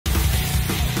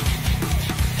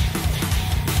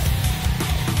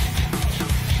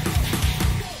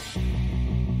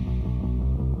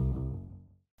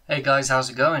Hey guys, how's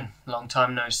it going? Long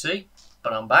time no see,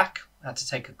 but I'm back. I had to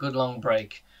take a good long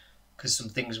break because some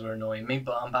things were annoying me,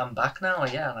 but I'm back now.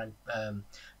 Yeah, and I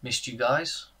missed you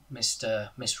guys, missed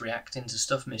reacting to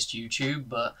stuff, missed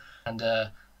YouTube, and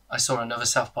I saw another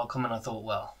South Park come and I thought,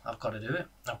 well, I've got to do it.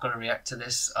 I've got to react to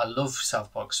this. I love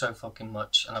South Park so fucking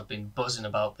much, and I've been buzzing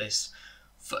about this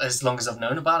for as long as I've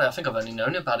known about it. I think I've only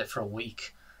known about it for a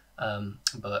week,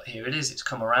 but here it is. It's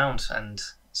come around, and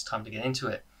it's time to get into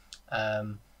it.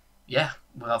 Yeah,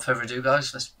 without further ado,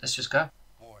 guys, let's just go.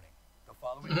 Warning: the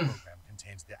following program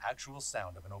contains the actual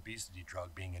sound of an obesity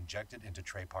drug being injected into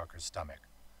Trey Parker's stomach.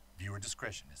 Viewer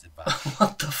discretion is advised.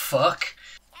 What the fuck?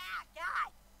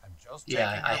 I'm just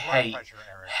Yeah, I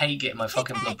hate getting my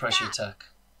fucking blood pressure attack.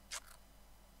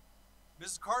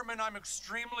 Mrs. Cartman, I'm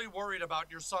extremely worried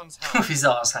about your son's With health. his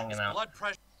ass hanging out. Blood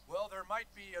pressure. Well, there might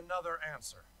be another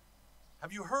answer.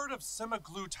 Have you heard of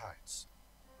semaglutides?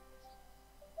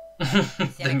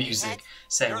 The music.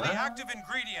 Say They're the what? active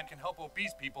ingredient can help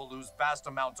obese people lose vast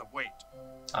amounts of weight.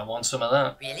 I want some of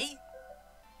that. Really?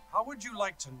 How would you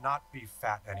like to not be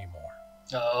fat anymore?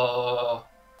 Oh.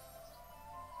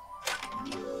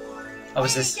 Oh,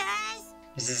 is this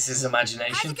his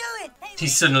imagination? How's it going? Hey,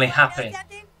 He's suddenly happy.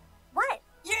 What?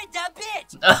 You're a dumb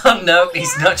bitch. Oh no,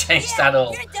 he's not changed at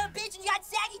all. You're a dumb bitch and you got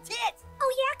saggy tits.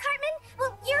 Oh yeah, Cartman?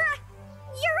 Well, you're a...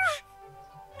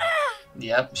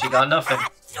 Yep, she got nothing.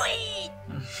 Sweet!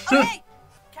 Okay,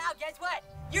 Kyle, guess what?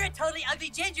 You're a totally ugly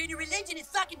ginger and your religion is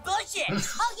fucking bullshit.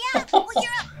 Oh yeah? Well, you're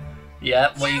a...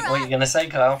 Yeah, what are you gonna say,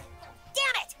 Kyle?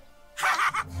 Damn it!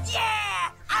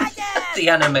 Yeah! I done! The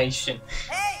animation.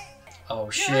 Hey! Oh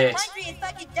Your shit. country is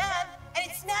fucking dumb and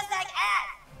it smells like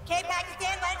ass. Okay,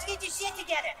 Pakistan, why don't you get your shit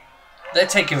together? They're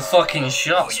taking fucking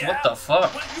shots. Oh, yeah? What the fuck?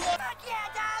 Fuck yeah,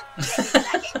 dog! Take your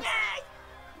fucking knife!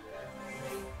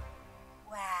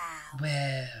 Wow.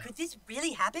 Well, Could this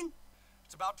really happen?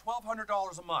 It's about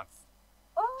 $1,200 a month.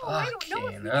 Oh, I don't know if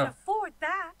Fucking we hell. can afford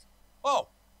that. Oh,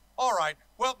 all right.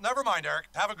 Well, never mind, Eric.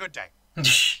 Have a good day.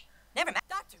 Never mind.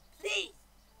 Doctor, please.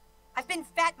 I've been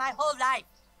fat my whole life.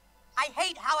 I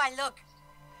hate how I look.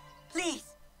 Please.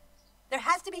 There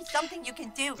has to be something you can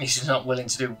do. He's just not willing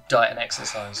to do diet and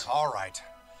exercise. All right.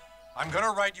 I'm going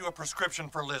to write you a prescription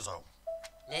for Lizzo.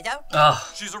 Lizzo?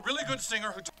 Oh, She's a really good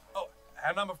singer who... Oh,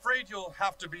 and I'm afraid you'll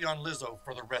have to be on Lizzo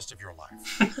for the rest of your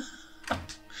life.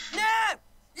 No!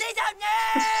 Lizzo,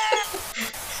 no!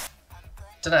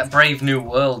 to that brave new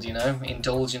world, you know.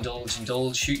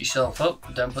 Indulge, shoot yourself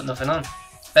up, don't put nothing on.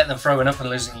 Better than throwing up and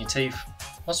losing your teeth.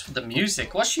 What's with the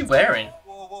music? What's she wearing?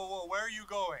 Whoa, whoa, whoa. Where are you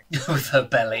going? With her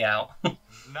belly out.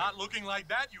 Not looking like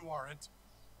that, you aren't.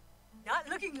 Not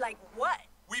looking like what?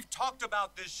 We've talked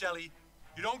about this, Shelley.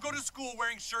 You don't go to school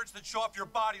wearing shirts that show off your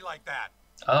body like that.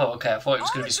 Oh, okay. I thought it was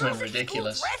All going to be the something girls in school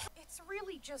ridiculous. dress- It's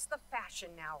really just the fashion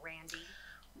now, Randy.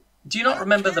 Do you not I don't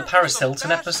remember the care if Paris it's the Hilton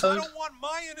fashion. episode? I don't want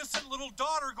my innocent little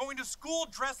daughter going to school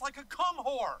dressed like a cum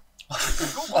whore. Go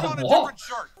Oh, put on a what? different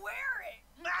shirt. Wear it!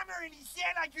 Mama already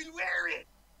said I can wear it.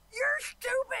 You're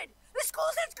stupid! The school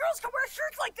says girls can wear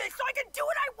shirts like this so I can do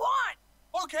what I want!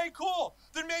 Okay, cool.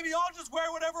 Then maybe I'll just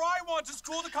wear whatever I want to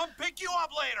school to come pick you up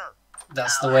later.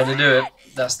 That's the way to do it.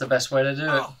 That's the best way to do it.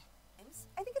 Oh.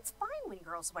 I think it's fine when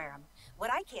girls wear them.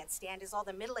 What I can't stand is all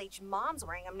the middle-aged moms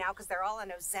wearing them now because they're all on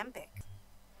Ozempic.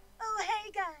 Oh,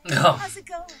 hey guys. Oh, How's it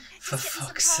going? for Just getting some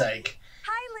fuck's coffee. sake.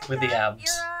 Hi, Linda. With the abs.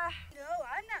 No,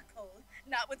 I'm not cold.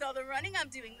 Not with all the running I'm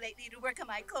doing lately to work on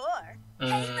my core.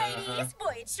 Mhm.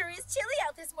 Boy, it sure is chilly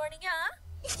out this morning, huh?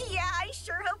 Yeah, I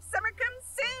sure hope summer comes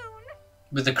soon.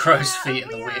 With the crow's feet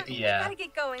and the weird. We Yeah. gotta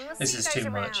get going. We'll This see is you guys too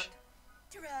around. much.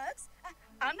 Drugs?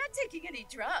 I'm not taking any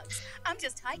drugs. I'm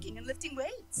just hiking and lifting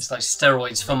weights. It's like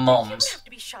steroids for You don't moms. have to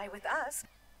be shy with us.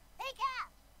 Hey, Cal!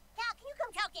 Cal, can you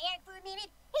come talk to Eric for a minute?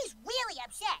 He's really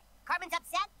upset. Cartman's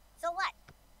upset? So what?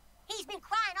 He's been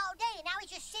crying all day, and now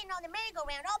he's just sitting on the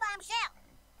merry-go-round all by himself.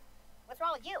 What's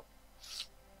wrong with you?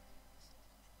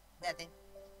 Nothing.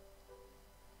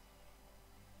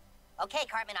 Okay,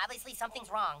 Cartman, obviously something's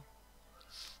wrong.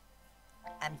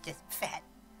 I'm just fat.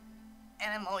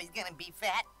 And I'm always gonna be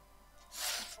fat.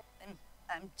 And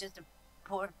I'm just a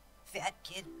poor, fat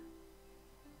kid.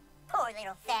 Poor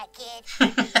little fat kid.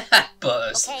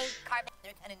 Buzz. Okay, Cartman.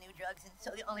 They're kind of new drugs, and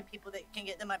so the only people that can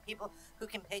get them are people who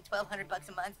can pay $1,200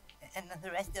 a month, and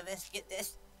the rest of us get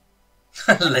this.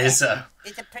 Lizzo.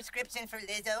 It's a prescription for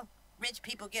Lizzo. Rich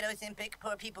people get Ozempic,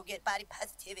 poor people get body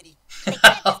positivity. They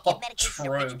can't just give medication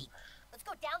to rich True. people. Let's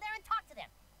go down there and talk to them.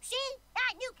 See?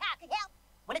 I knew Cal could help.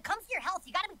 When it comes to your health,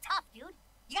 you gotta be tough, dude.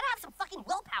 You gotta have some fucking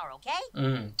willpower,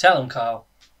 okay? Tell him, Kyle.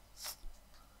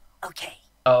 Okay.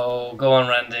 Oh, go on,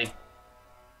 Randy.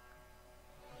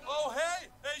 Oh, hey.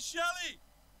 Hey, Shelley.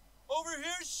 Over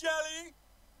here, Shelly.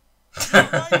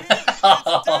 Right here.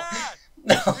 It's Dad.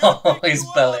 No, his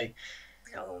belly.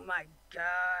 Oh my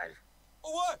God.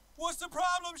 What? What's the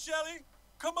problem, Shelly?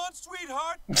 Come on,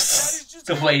 sweetheart. Daddy's just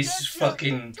The here way to he's get just you.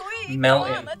 fucking Tweet,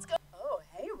 melting. come on, let's go. Oh,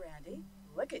 hey, Randy.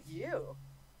 Look at you.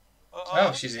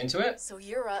 Oh, she's into it? So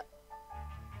you're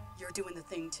doing the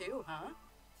thing too, huh?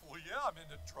 Well, yeah, I'm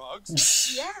into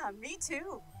drugs. Yeah, me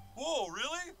too. Whoa,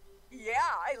 really? Yeah,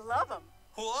 I love them.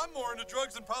 Well, I'm more into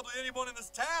drugs than probably anyone in this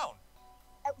town.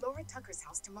 At Laura Tucker's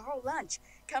house tomorrow lunch.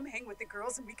 Come hang with the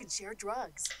girls and we can share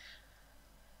drugs.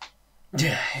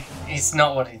 Yeah, it's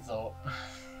not what he thought.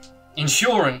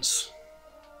 Insurance.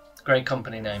 Great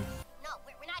company name. No,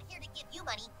 we're not here to give you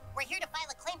money. We're here to file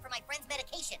a claim for my friend's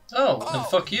medication. Oh, then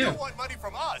fuck you. You want money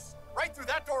from us? Right through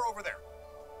that door over there.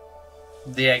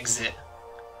 The exit.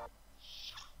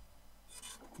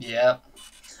 Yeah.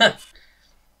 Oh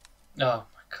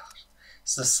my god.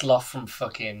 It's the sloth from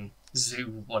fucking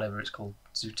Zoo, whatever it's called.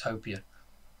 Zootopia.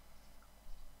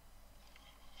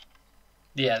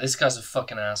 Yeah, this guy's a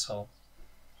fucking asshole.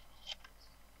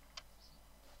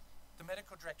 The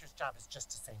medical director's job is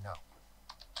just to say no.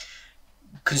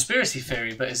 Conspiracy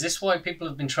theory, but is this why people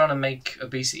have been trying to make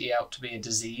obesity out to be a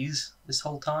disease this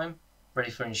whole time?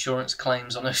 Ready for insurance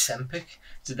claims on Ozempic?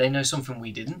 Did they know something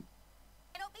we didn't?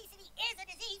 And obesity is a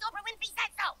disease. Oprah Winfrey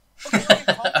said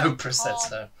so. Oprah said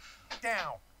so.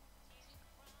 Down.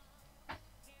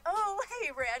 Oh,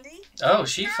 hey, Randy. Oh,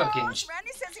 she fucking...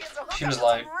 Randy says he has a hookup She was with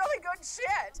like- some really good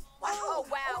shit. Oh,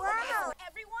 wow. wow.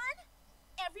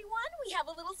 Everyone, we have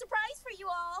a little surprise for you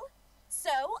all. So,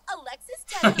 Alexis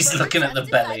Teddy He's looking at the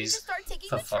bellies,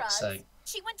 for for fuck's sake.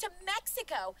 She went to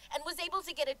Mexico and was able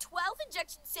to get a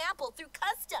 12-injection sample through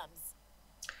customs.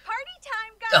 Party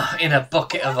time, guys. In a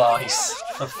bucket of ice,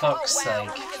 for fuck's sake.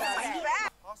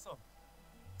 Awesome.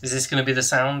 Is this going to be the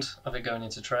sound of it going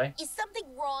into tray? Is something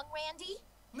wrong, Randy?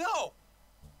 No.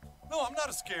 No, I'm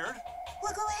not scared.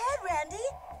 Well, go ahead, Randy.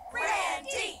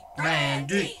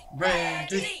 Randy,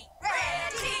 Randy.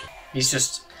 He's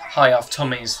just high off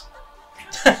tummies.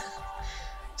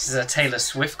 This is a Taylor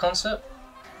Swift concert?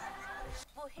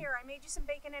 Well, here, I made you some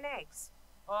bacon and eggs.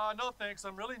 No thanks.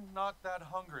 I'm really not that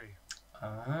hungry.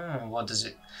 Oh, what does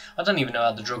it... I don't even know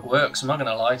how the drug works, I'm not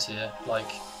going to lie to you. Like,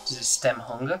 does it stem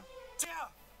hunger? Yeah.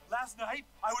 Last night,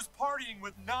 I was partying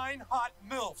with 9 hot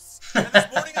MILFs. And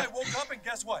this morning I woke up and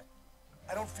guess what?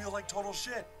 I don't feel like total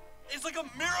shit. It's like a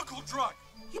miracle drug.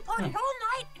 You partied all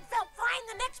night and felt fine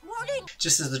the next morning.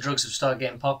 Just as the drugs have started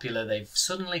getting popular, they've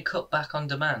suddenly cut back on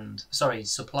demand. Sorry,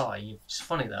 supply. It's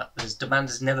funny that. There's demand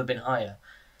has never been higher.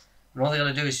 And all they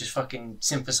gotta do is just fucking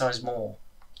synthesize more.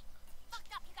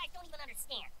 Fucked up, you guys don't even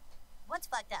understand. What's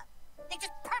fucked up? They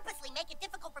just purposely make it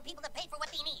difficult for people to pay for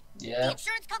what they need. Yeah. The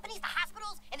insurance companies, the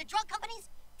hospitals, and the drug companies,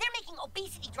 they're making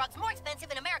obesity drugs more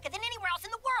expensive in America than anywhere else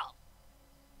in the world.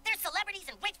 There's celebrities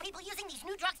and rich people using these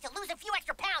new drugs to lose a few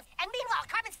extra pounds, and meanwhile,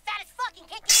 Cartman's fat as fuck and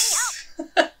can't get any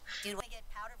help. Dude, we get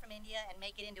powder from India and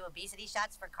make it into obesity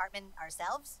shots for Cartman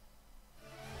ourselves?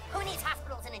 Who needs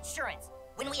hospitals and insurance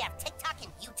when we have TikTok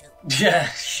and YouTube? Yeah,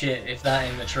 shit, if that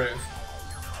ain't the truth.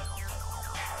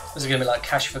 Is it gonna be like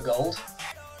Cash for Gold?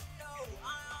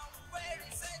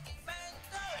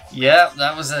 Yeah,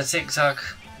 that was a TikTok.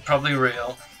 Probably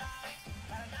real.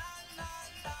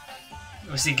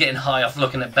 Was he getting high off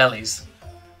looking at bellies?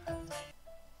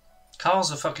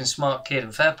 Carl's a fucking smart kid,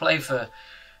 and fair play for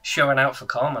showing out for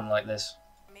Cartman like this.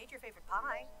 I made your favorite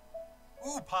pie.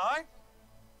 Ooh, pie?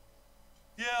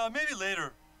 Yeah, maybe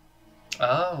later.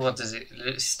 Oh, what does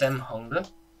it stem hunger?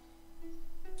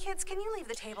 Kids, can you leave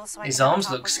the table so I His can have a arms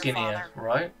talk look with your skinnier, father?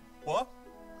 right? What?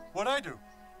 What'd I do?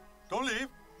 Don't leave.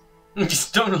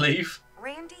 Just don't leave.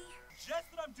 Randy? Just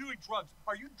that I'm doing drugs.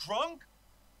 Are you drunk?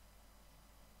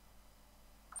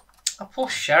 Oh, poor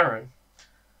Sharon.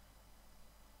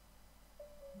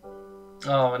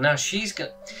 Oh, and now she's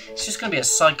gonna... It's just gonna be a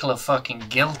cycle of fucking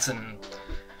guilt and...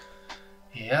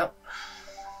 Yep.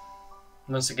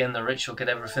 Once again, the rich will get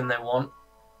everything they want.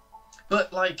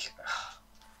 But, like...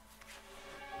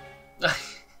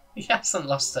 He hasn't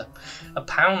lost a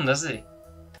pound, has he?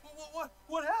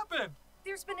 What happened?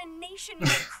 There's been a nationwide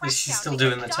crackdown. Is she still because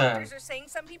doing the turn? Doctors are saying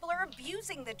some people are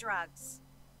abusing the drugs.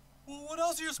 Well, what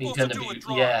else are you He's supposed gonna to do be... with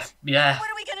drugs? Yeah. What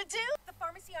are we gonna do? The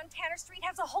pharmacy on Tanner Street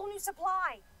has a whole new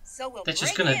supply. So we'll They're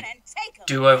just break gonna in and take 'em.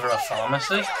 do over a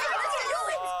pharmacy?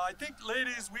 I think,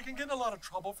 ladies, we can get in a lot of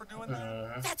trouble for doing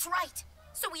that. That's right.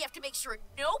 So we have to make sure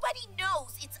nobody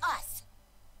knows it's us.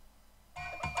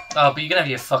 Oh, but you're gonna have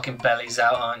your fucking bellies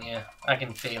out, aren't you? I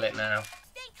can feel it now.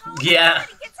 Stay calm. Yeah.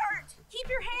 Nobody gets hurt. Keep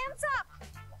your hands up.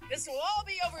 This will all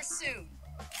be over soon.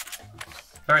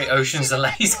 Very Ocean's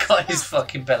 11. He's got his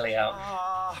fucking belly out.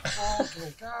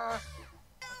 Okay.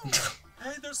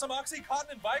 Hey, there's some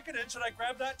Oxycontin and Vicodin. Should I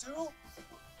grab that too?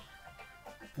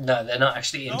 No, they're not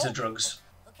actually into No? drugs.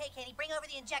 Okay, Kenny, bring over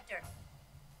the injector.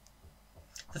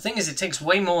 The thing is, it takes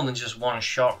way more than just one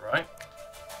shot, right?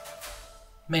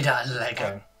 Made out of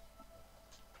Lego.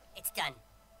 It's done.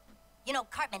 You know,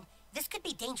 Cartman, this could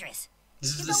be dangerous.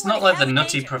 It's not like the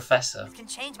Nutty Professor. This can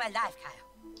change my life, Kyle.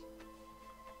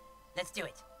 Let's do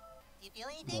it. Do you feel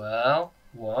anything? Well,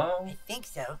 whoa. I think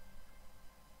so.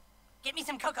 Get me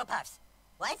some Cocoa Puffs.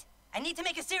 What? I need to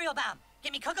make a cereal bomb.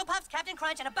 Get me Cocoa Puffs, Captain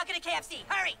Crunch, and a bucket of KFC.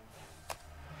 Hurry!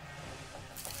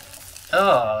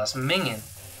 Oh, that's minging.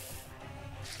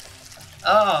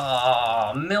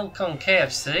 Oh, milk on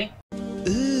KFC.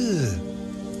 Ugh.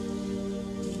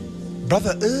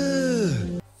 Brother, ugh.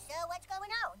 So what's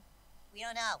going on? We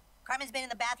don't know. Cartman's been in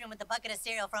the bathroom with the bucket of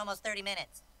cereal for almost 30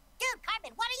 minutes. Dude,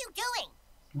 Cartman, what are you doing?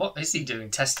 What is he doing?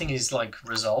 Testing his, like,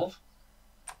 resolve?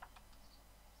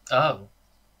 Oh.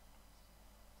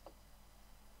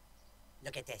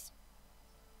 Look at this.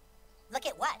 Look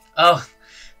at what? Oh,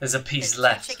 there's a piece There's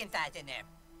left. 2 chicken thighs in there.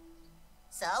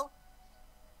 So?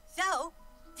 So,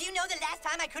 do you know the last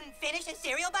time I couldn't finish a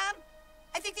cereal bomb?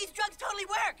 I think these drugs totally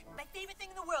work. My favorite thing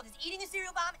in the world is eating a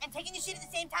cereal bomb and taking a shit at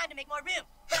the same time to make more room.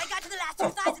 But I got to the last 2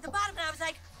 thighs at the bottom and I was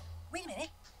like, wait a minute,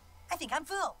 I think I'm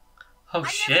full. Oh,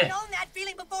 I've shit. never known that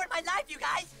feeling before in my life, you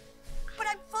guys. But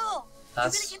I'm full.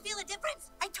 That's... You really can feel a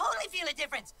difference? I totally feel a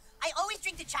difference. I always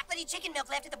drink the chocolatey chicken milk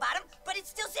left at the bottom, but it's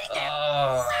still sitting there.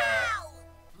 Oh. Wow!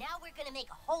 Now we're gonna make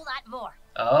a whole lot more.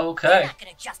 Okay. We're not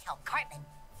gonna just help Cartman.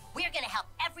 We're gonna help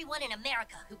everyone in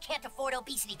America who can't afford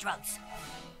obesity drugs.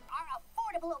 Our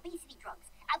affordable obesity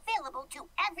drugs, available to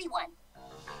everyone.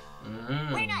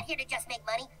 We're not here to just make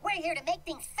money. We're here to make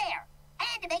things fair.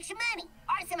 And to make some money.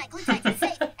 Our semi-glutides are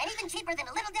safe, and even cheaper than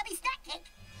a Little Debbie snack cake.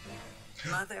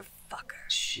 Motherfucker.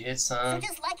 Shit, So son.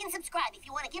 just like and subscribe if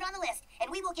you want to get on the list,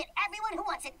 and we will get everyone who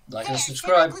wants it. Like their and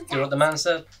subscribe. semi-glutides. Do what the man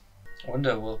said. I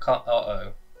wonder, we'll cut.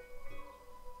 Uh-oh.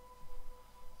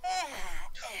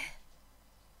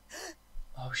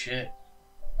 Oh, shit.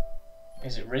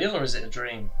 Is it real or is it a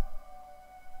dream?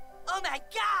 Oh my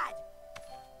god!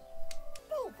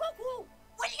 Woo, woo, woo.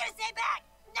 What are you gonna say back?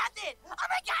 Nothing! Oh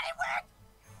my god, it worked!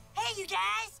 Hey, you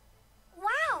guys!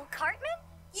 Wow, Cartman?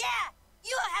 Yeah!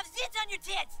 You all have zits on your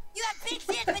tits! You have big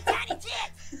zits but tiny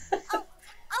tits!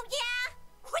 Oh yeah?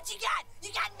 What you got?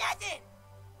 You got nothing!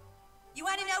 You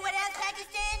wanna know what else,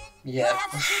 Pakistan? Yeah. You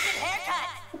have a stupid haircut!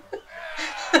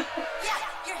 Yeah,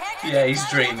 your haircut. Yeah, he's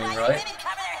dreaming, right? Women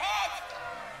cover their heads!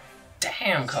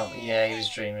 Damn, can't... Yeah, he was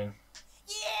dreaming.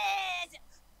 Yes!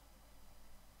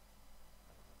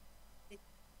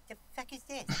 The fuck is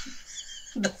this?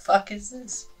 The fuck is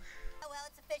this? Oh, well,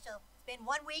 it's official. It's been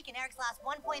 1 week and Eric's lost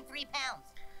 1.3 pounds.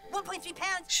 1.3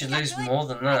 pounds? Should Is that lose good? more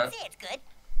than I'd that. say it's good.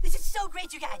 This is so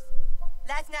great, you guys.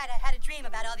 Last night I had a dream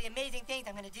about all the amazing things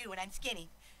I'm gonna do when I'm skinny.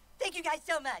 Thank you guys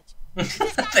so much.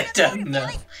 They don't know.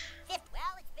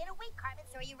 Well, it's been a week, Cartman,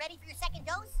 so are you ready for your second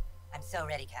dose? I'm so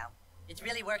ready, Cal. It's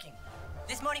really working.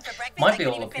 This morning for breakfast, Might I be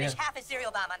couldn't all even up finish here. half a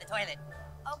cereal bomb on the toilet.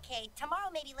 Okay, tomorrow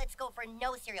maybe let's go for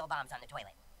no cereal bombs on the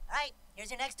toilet. All right, here's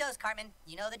your next dose, Cartman.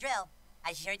 You know the drill.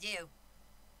 I sure do.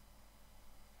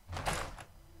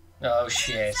 Oh,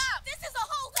 shit. Stop! This is a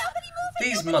hold up! Nobody move it!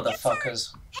 These Nobody gets hurt.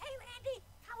 motherfuckers. Hey, Randy,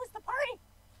 how was the party?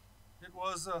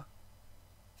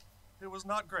 It was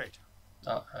not great.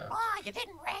 Uh-oh. Oh, you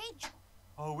didn't rage?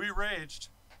 Oh, we raged.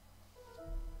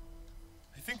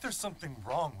 I think there's something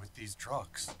wrong with these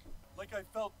drugs. Like I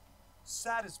felt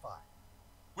satisfied.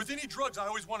 With any drugs, I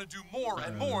always want to do more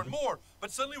and more and more.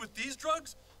 But suddenly with these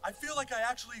drugs, I feel like I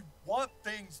actually want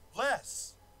things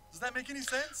less. Does that make any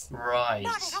sense? Right.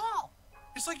 Not at all.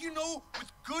 It's like, you know,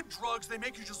 with good drugs, they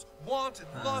make you just want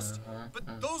and lust.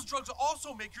 But those drugs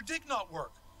also make your dick not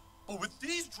work. But with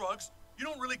these drugs, you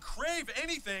don't really crave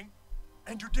anything,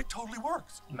 and your dick totally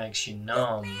works. Makes you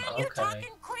numb. You're Okay.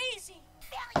 talking crazy.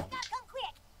 Billy, you gotta come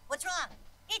quick. What's wrong?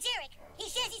 It's Eric. He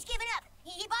says he's giving up.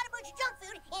 He bought a bunch of junk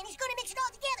food, and he's gonna mix it all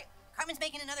together. Cartman's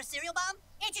making another cereal bomb?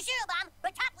 It's a cereal bomb,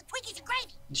 but topped with Twinkies and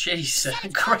gravy. Jesus. Said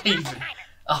it's called Gravy. Oppenheimer.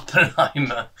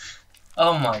 Oppenheimer.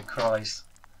 Oh my Christ.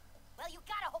 Well, you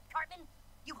gotta hope, Cartman.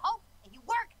 You hope and you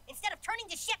work instead of turning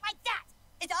to shit like that.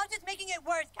 It's all just making it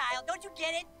worse, Kyle. Don't you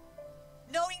get it?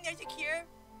 Knowing there's a cure,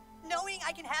 knowing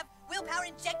I can have willpower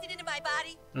injected into my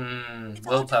body. It's all just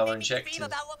Willpower made me injected. dream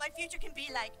about what my future can be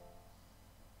like.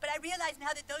 But I realize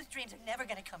now that those dreams are never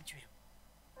gonna come true.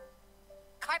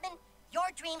 Cartman, your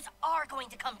dreams are going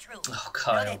to come true. Oh, No,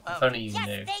 Kyle. they If won't. only you Yes,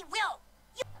 knew. they will.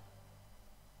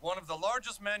 one of the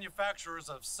largest manufacturers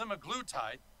of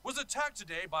semaglutide, was attacked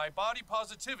today by body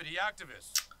positivity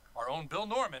activists. Our own Bill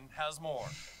Norman has more.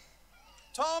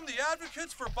 Tom, the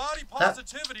advocates for body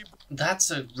positivity...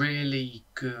 That's a really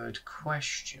good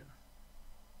question.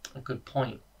 A good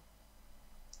point.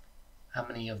 How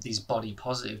many of these body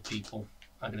positive people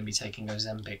are going to be taking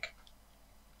Ozempic?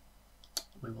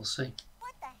 We will see.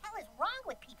 What the hell is wrong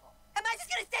with people? Am I just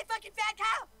gonna stay fucking fat,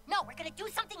 Kyle? No, we're gonna do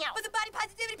something else. But the body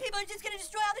positivity people are just gonna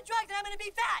destroy all the drugs and I'm gonna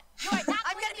be fat. You're not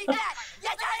I'm gonna be going to fat.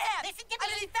 Yes, I am. Listen to I'm me.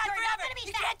 gonna be fat You're not forever. gonna be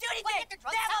You fat. can't do We'll anything. get the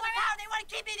drugs They have all the somewhere power. else. They want to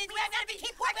keep me this We way. have to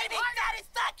keep I'm gonna be working fat as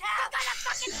fuck, Kyle. You gotta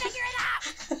fucking figure it out.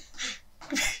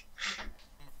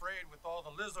 I'm afraid with all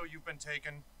the Lizzo you've been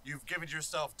taking, you've given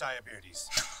yourself diabetes.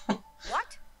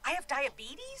 What? I have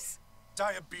diabetes?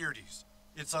 Diabetes.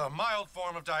 It's a mild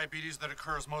form of diabetes that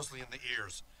occurs mostly in the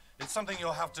ears. It's something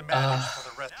you'll have to manage for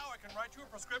the rest. Now I can write you a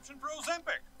prescription for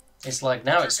Ozempic. It's like,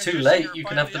 now it's too late, you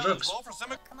can have the drugs.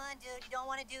 Come on, dude. You don't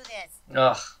want to do this.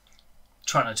 Ugh.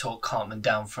 Trying to talk Cartman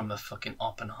down from a fucking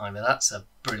Oppenheimer. That's a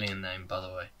brilliant name, by the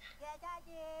way. Yes, I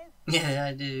do. Yeah,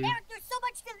 I do. Eric, there's so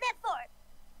much to live for.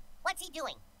 What's he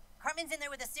doing? Cartman's in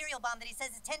there with a cereal bomb that he says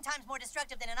is 10 times more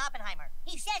destructive than an Oppenheimer.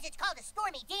 He says it's called a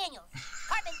Stormy Daniels.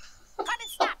 Cartman,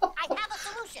 stop. I have a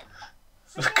solution.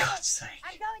 For God's sake.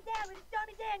 I'm going down with a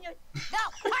Stormy Daniels. No,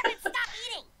 Cartman, stop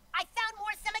eating. I found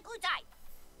more semaglutide.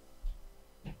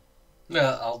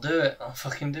 Yeah, I'll do it. I'll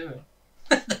fucking do it.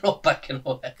 They're all backing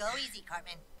away. Go easy,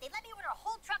 Cartman. They let me order a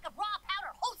whole truck of raw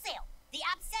powder wholesale. The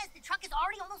app says the truck is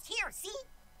already almost here, see?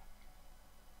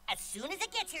 As soon as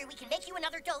it gets here, we can make you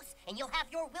another dose, and you'll have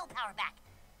your willpower back.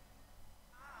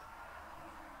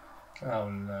 Oh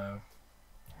no.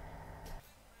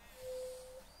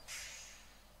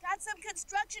 Got some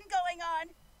construction going on.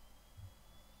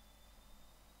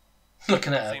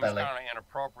 Looking at her Seems belly. kind of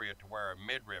inappropriate to wear a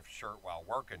midriff shirt while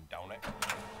working, don't it?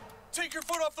 Take your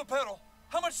foot off the pedal.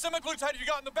 How much semaglutide have you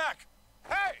got in the back?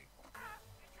 Hey!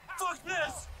 Fuck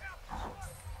this!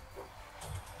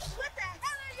 What the hell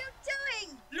are you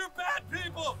doing? You're bad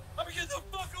people! I'm gonna get the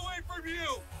fuck away from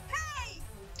you! Hey!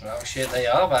 Oh shit, they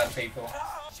are bad people.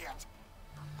 Ah, shit.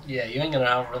 Yeah, you ain't gonna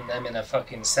outrun them in a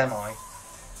fucking semi.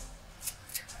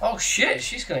 Oh shit,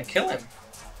 she's gonna kill him.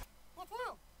 What's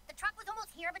new? The truck was almost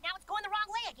here, but now it's going the wrong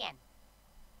way again.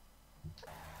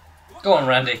 Go on,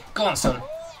 Randy. Go on, son.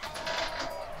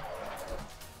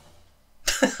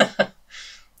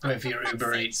 Wait for your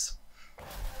Uber Eats.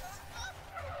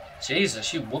 Jesus,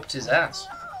 she whooped his ass.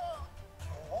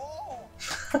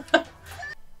 I don't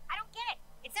get it.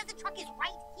 It says the truck is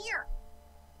right here.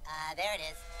 There it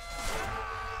is.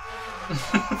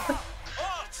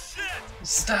 Oh, shit!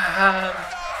 Stab!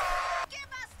 Give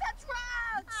us the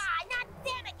drugs! Ah, not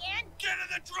them again. Get in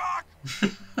the truck!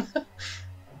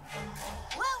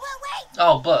 Whoa, wait.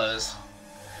 Oh, Buzz.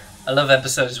 I love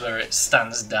episodes where it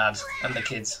stands dad and the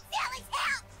kids. Sally's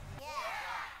help! Yeah.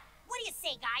 What do you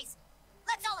say, guys?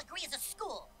 Let's all agree as a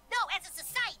school, no, as a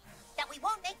society, that we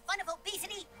won't make fun of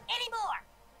obesity anymore.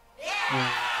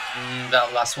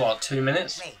 That'll last, what, 2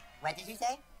 minutes? Wait, what did you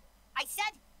say? I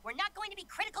said we're not going to be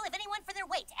critical of anyone for their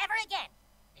weight ever again.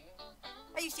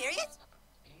 Are you serious?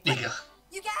 Yeah.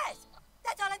 You guys,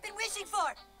 that's all I've been wishing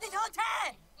for this whole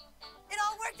time. It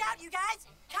all worked out, you guys.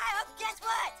 Kyle, guess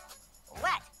what?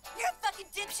 What? You're a fucking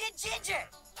dipshit ginger.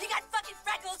 You got fucking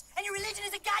freckles, and your religion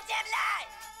is a goddamn lie.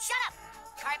 Shut up,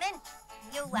 Cartman.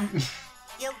 You,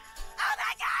 you. Oh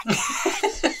my God!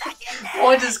 Yes! Fucking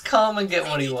Why does Cartman get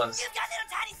what he wants? You've got little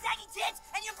tiny saggy tits,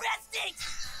 and your breath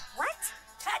stinks. What?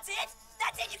 That's it.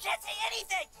 That's it. You can't say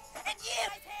anything. And you,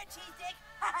 nice hair, cheese dick.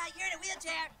 Haha, you're in a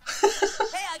wheelchair.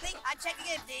 Hey, ugly. I'm checking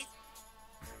in, please.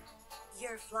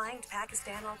 You're flying to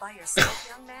Pakistan all by yourself,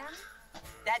 young man?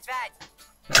 That's right.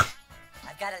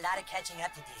 I've got a lot of catching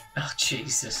up to do. Oh,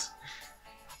 Jesus.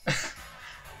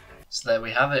 So there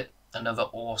we have it. Another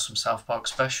awesome South Park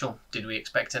special. Did we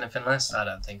expect anything less? I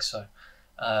don't think so.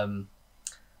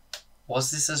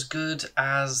 Was this as good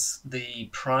as the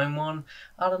Prime one?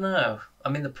 I don't know. I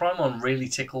mean, the Prime one really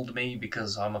tickled me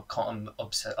because I'm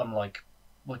upset. I'm like,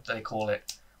 what do they call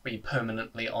it? Where you're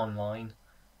permanently online.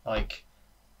 Like,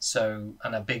 so,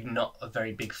 and not a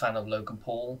very big fan of Logan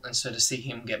Paul. And so to see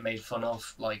him get made fun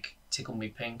of, like, tickled me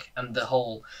pink. And the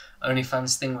whole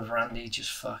OnlyFans thing with Randy,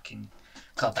 just fucking...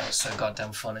 God, that was so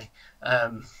goddamn funny.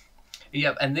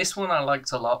 Yeah, and this one I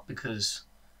liked a lot because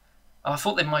I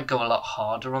thought they might go a lot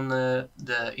harder on the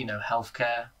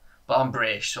healthcare, but I'm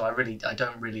British, so I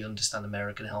don't really understand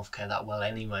American healthcare that well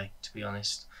anyway, to be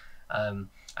honest.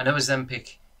 I know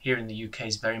Ozempic here in the UK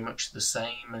is very much the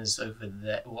same as over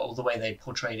there, well, the way they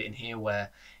portrayed it in here, where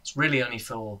it's really only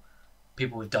for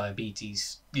people with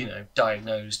diabetes,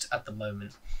 diagnosed at the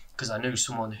moment. Because I knew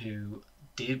someone who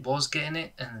was getting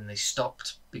it, and then they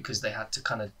stopped because they had to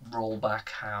kind of roll back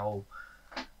how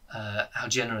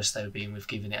generous they were being with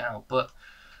giving it out. But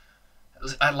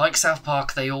like South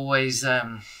Park, they always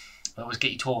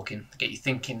get you talking, get you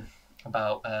thinking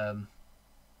about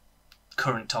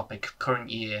current topic, current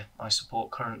year. I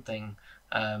support current thing.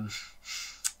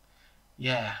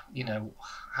 Yeah,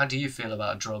 how do you feel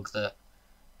about a drug that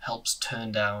helps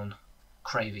turn down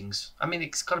cravings? I mean,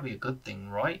 it's got to be a good thing,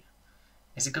 right?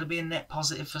 Is it going to be a net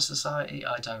positive for society?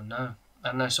 I don't know. I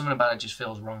don't know, something about it just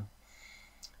feels wrong.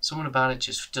 Something about it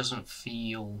just doesn't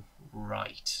feel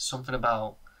right. Something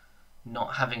about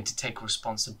not having to take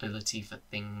responsibility for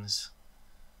things.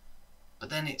 But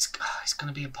then it's going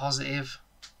to be a positive,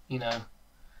 I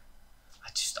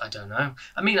don't know.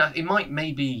 I mean, it might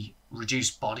maybe reduce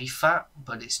body fat,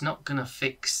 but it's not going to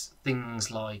fix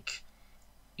things like,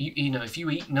 if you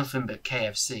eat nothing but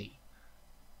KFC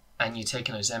and you take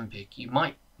an Ozempic, you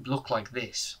might look like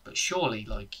this, but surely,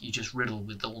 you're just riddled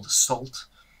with all the salt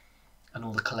and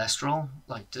all the cholesterol.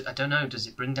 I don't know, does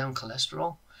it bring down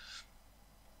cholesterol?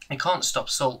 It can't stop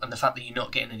salt and the fact that you're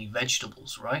not getting any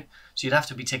vegetables, right? So you'd have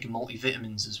to be taking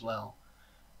multivitamins as well.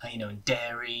 And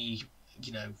dairy,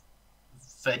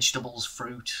 vegetables,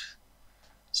 fruit.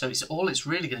 So all it's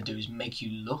really going to do is make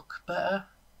you look better.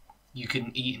 You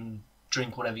can eat and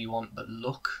drink whatever you want, but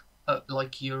look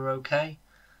like you're okay.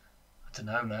 I don't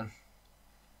know, man.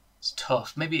 It's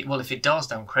tough. Maybe, well, if it dials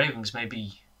down cravings,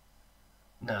 maybe...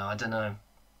 No, I don't know.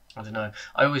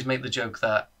 I always make the joke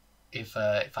that if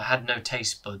I had no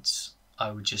taste buds,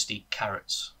 I would just eat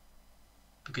carrots.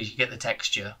 Because you get the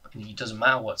texture, and it doesn't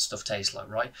matter what stuff tastes like,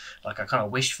 right? I kind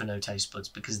of wish for no taste buds,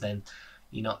 because then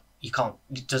you can't,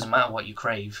 it doesn't matter what you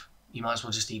crave. You might as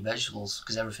well just eat vegetables,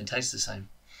 because everything tastes the same.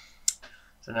 I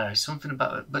don't know, something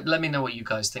about it. But let me know what you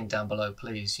guys think down below,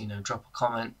 please. Drop a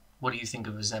comment. What do you think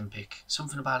of Ozempic?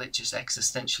 Something about it just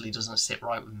existentially doesn't sit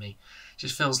right with me. It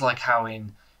just feels like how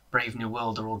in Brave New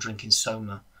World they're all drinking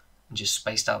Soma and just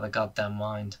spaced out their goddamn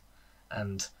mind.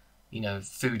 And,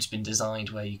 food's been designed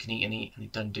where you can eat and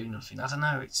it doesn't do nothing. I don't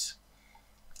know, if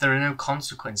there are no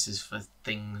consequences for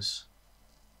things,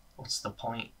 what's the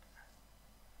point?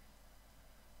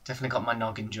 Definitely got my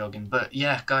noggin jogging. But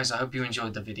yeah, guys, I hope you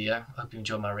enjoyed the video. I hope you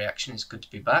enjoyed my reaction. It's good to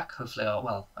be back. Hopefully,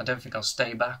 I don't think I'll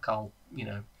stay back. I'll,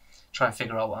 try and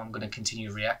figure out what I'm going to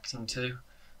continue reacting to.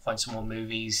 Find some more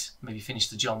movies. Maybe finish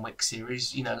the John Wick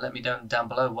series. Let me know down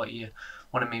below what you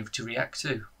wanted me to react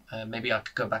to. Maybe I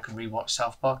could go back and rewatch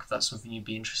South Park if that's something you'd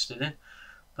be interested in.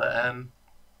 But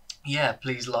yeah,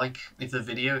 please like the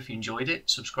video if you enjoyed it.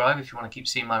 Subscribe if you want to keep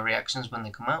seeing my reactions when they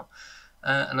come out.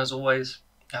 And as always,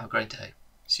 have a great day.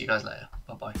 See you guys later.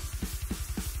 Bye bye.